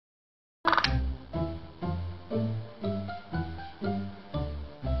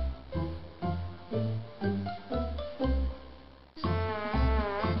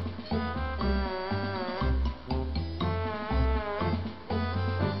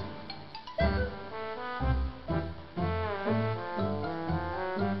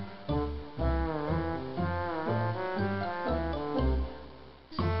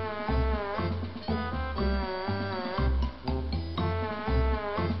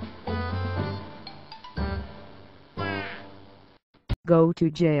Go to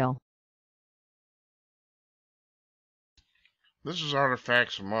jail. This is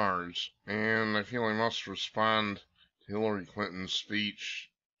Artifacts of Mars, and I feel I must respond to Hillary Clinton's speech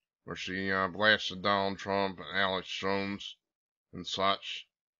where she blasted Donald Trump and Alex Jones and such.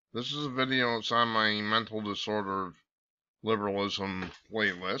 This is a video that's on my mental disorder liberalism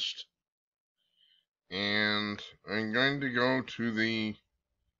playlist, and I'm going to go to the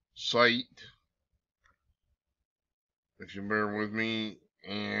site, if you bear with me,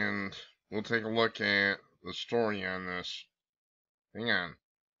 and we'll take a look at the story on this. Hang on.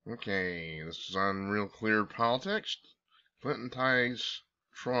 Okay, this is on Real Clear Politics. Clinton ties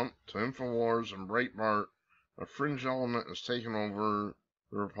Trump to InfoWars and Breitbart. A fringe element has taken over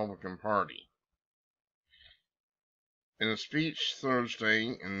the Republican Party. In a speech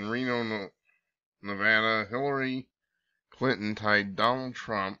Thursday in Reno, Nevada, Hillary Clinton tied Donald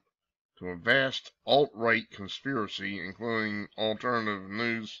Trump to a vast alt-right conspiracy, including alternative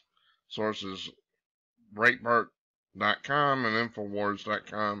news sources Breitbart.com and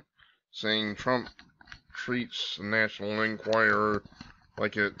Infowars.com, saying Trump treats the National Enquirer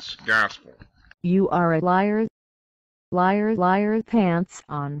like it's gospel. You are a liar. Liar, liar, pants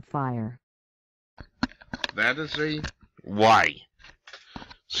on fire. That is a lie.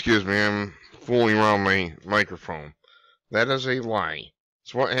 Excuse me, I'm fooling around my microphone. That is a lie.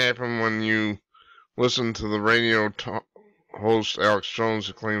 It's what happened when you listen to the radio host Alex Jones,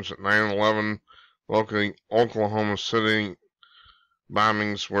 who claims that 9/11 local Oklahoma City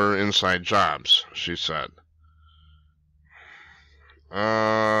bombings were inside jobs, she said.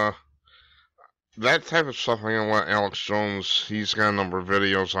 That type of stuff, I'm going to let Alex Jones, he's got a number of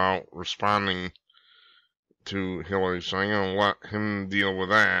videos out responding to Hillary, so I'm going to let him deal with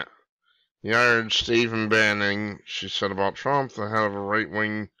that. He hired Stephen Banning, she said about Trump, the head of a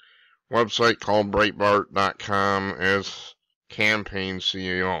right-wing website called Breitbart.com, as campaign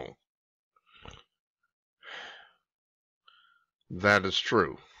CEO. That is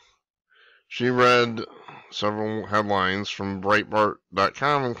true. She read several headlines from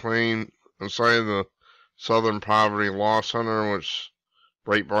Breitbart.com and claimed inside the Southern Poverty Law Center, which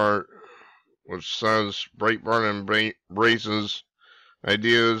says Breitbart embraces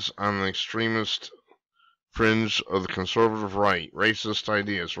ideas on the extremist fringe of the conservative right, racist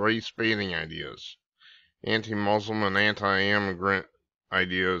ideas, race-baiting ideas, anti-Muslim and anti-immigrant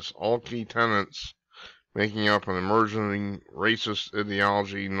ideas, all key tenets making up an emerging racist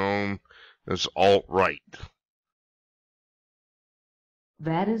ideology known as alt-right.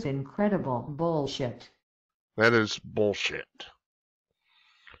 That is incredible bullshit. That is bullshit.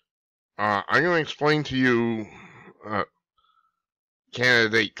 I'm going to explain to you,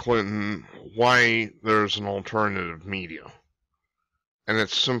 candidate Clinton, why there's an alternative media. And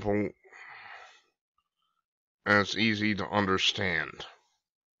it's simple and it's easy to understand.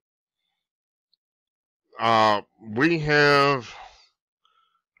 There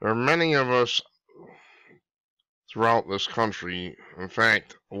are many of us throughout this country, in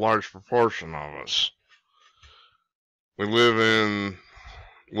fact, a large proportion of us. We live in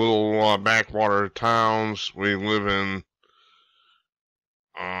little backwater towns, we live in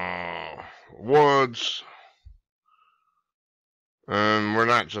woods, and we're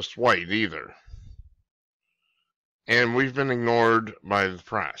not just white either. And we've been ignored by the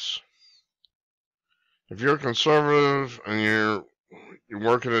press. If you're conservative and you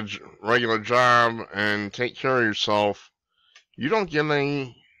work at a regular job and take care of yourself, you don't get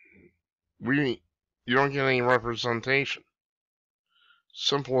any representation.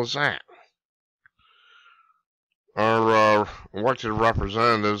 Simple as that. Our elected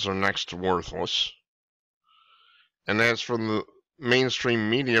representatives are next to worthless. And as for the mainstream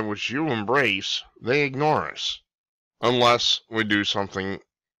media, which you embrace, they ignore us. Unless we do something,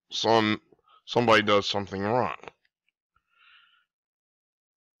 somebody does something wrong.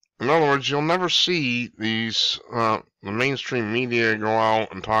 In other words, you'll never see the mainstream media go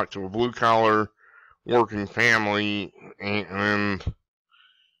out and talk to a blue-collar working family and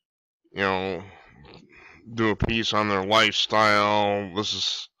do a piece on their lifestyle. This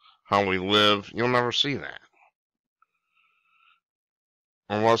is how we live. You'll never see that.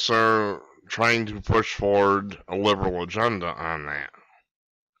 Unless they're trying to push forward a liberal agenda on that.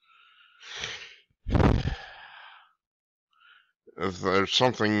 If there's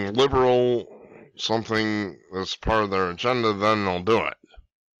something liberal, something that's part of their agenda, then they'll do it.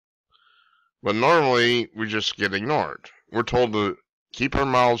 But normally, we just get ignored. We're told to keep our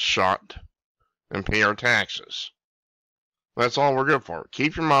mouths shut and pay our taxes. That's all we're good for.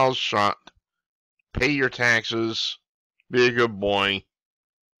 Keep your mouths shut, pay your taxes, be a good boy.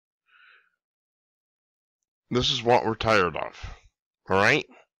 This is what we're tired of. Alright?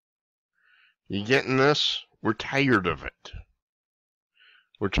 You getting this? We're tired of it.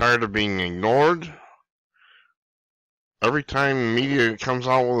 We're tired of being ignored. Every time media comes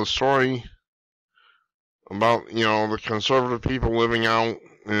out with a story about, the conservative people living out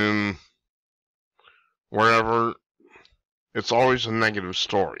in wherever, it's always a negative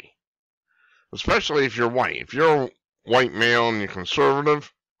story. Especially if you're white. If you're a white male and you're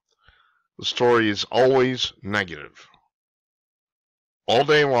conservative, the story is always negative. All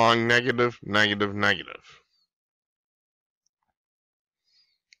day long, negative, negative, negative.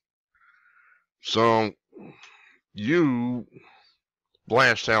 So, you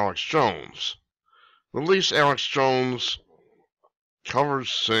blast Alex Jones. At least Alex Jones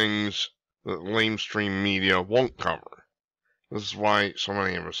covers things that mainstream media won't cover. This is why so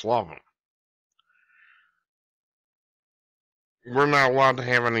many of us love him. We're not allowed to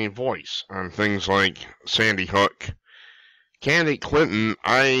have any voice on things like Sandy Hook. Candidate Clinton,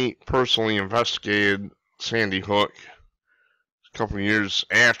 I personally investigated Sandy Hook a couple of years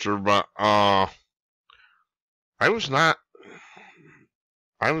after, but I was not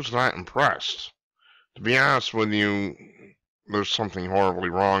impressed. To be honest with you, there's something horribly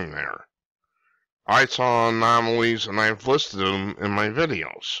wrong there. I saw anomalies and I've listed them in my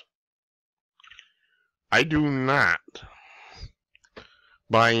videos. I do not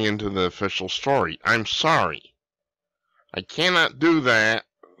buy into the official story. I'm sorry. I cannot do that.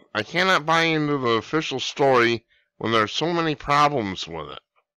 I cannot buy into the official story when there are so many problems with it.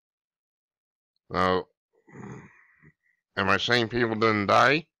 Now, am I saying people didn't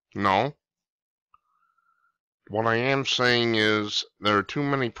die? No. What I am saying is there are too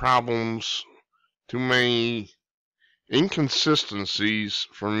many problems, too many inconsistencies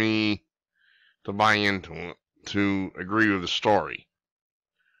for me to buy into it, to agree with the story.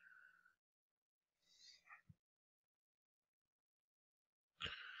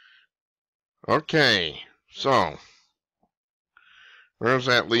 Okay, so where does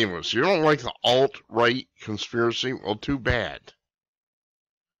that leave us? You don't like the alt-right conspiracy? Well, too bad.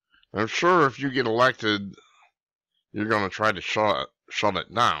 I'm sure if you get elected, you're going to try to shut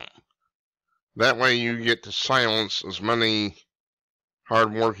it down. That way you get to silence as many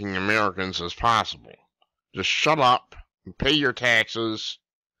hard-working Americans as possible. Just shut up, and pay your taxes,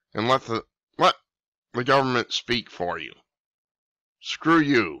 and let the government speak for you. Screw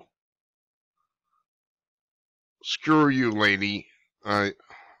you. Screw you, lady. I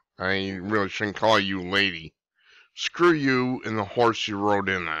really shouldn't call you lady. Screw you and the horse you rode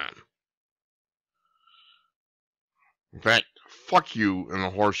in on. In fact, fuck you and the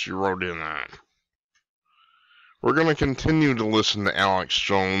horse you rode in on. We're going to continue to listen to Alex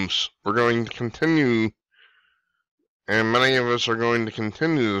Jones. We're going to continue, and many of us are going to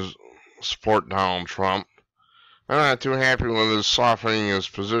continue to support Donald Trump. I'm not too happy with his softening his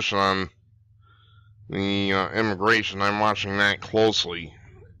position on the immigration. I'm watching that closely.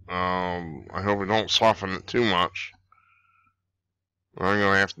 I hope we don't soften it too much. I'm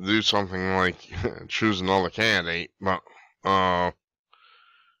going to have to do something like choose another candidate, but so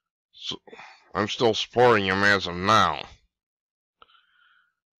I'm still supporting him as of now.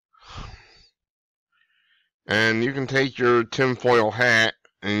 And you can take your tinfoil hat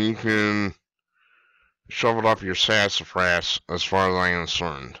and you can shove it up your sassafras as far as I'm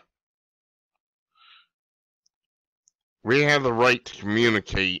concerned. We have the right to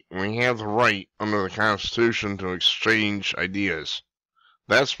communicate. We have the right under the Constitution to exchange ideas.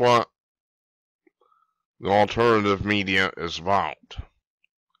 That's what the alternative media is about.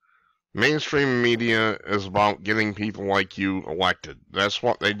 Mainstream media is about getting people like you elected. That's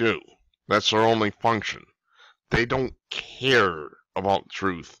what they do. That's their only function. They don't care about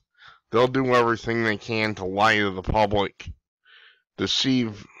truth. They'll do everything they can to lie to the public,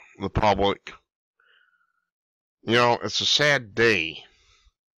 deceive the public. It's a sad day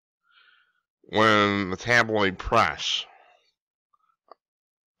when the tabloid press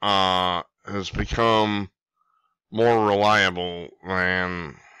has become more reliable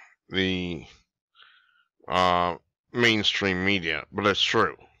than the mainstream media, but it's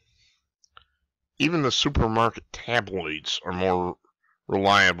true. Even the supermarket tabloids are more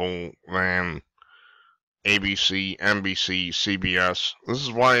reliable than ABC, NBC, CBS. This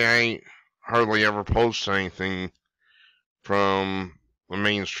is why I hardly ever post anything from the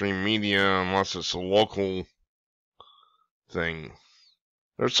mainstream media unless it's a local thing.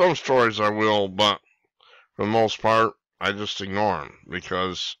 There's some stories I will, but for the most part, I just ignore them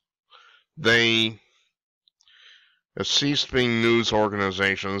because they have ceased being news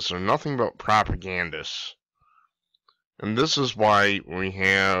organizations. They're nothing but propagandists. And this is why we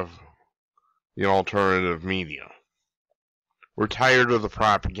have the alternative media. We're tired of the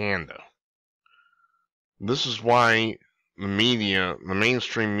propaganda. This is why the media, the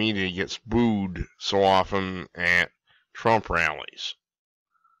mainstream media, gets booed so often at Trump rallies.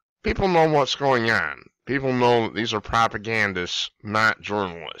 People know what's going on. People know that these are propagandists, not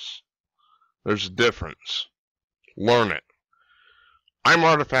journalists. There's a difference. Learn it. I'm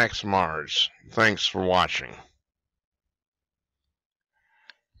Artifacts Mars. Thanks for watching.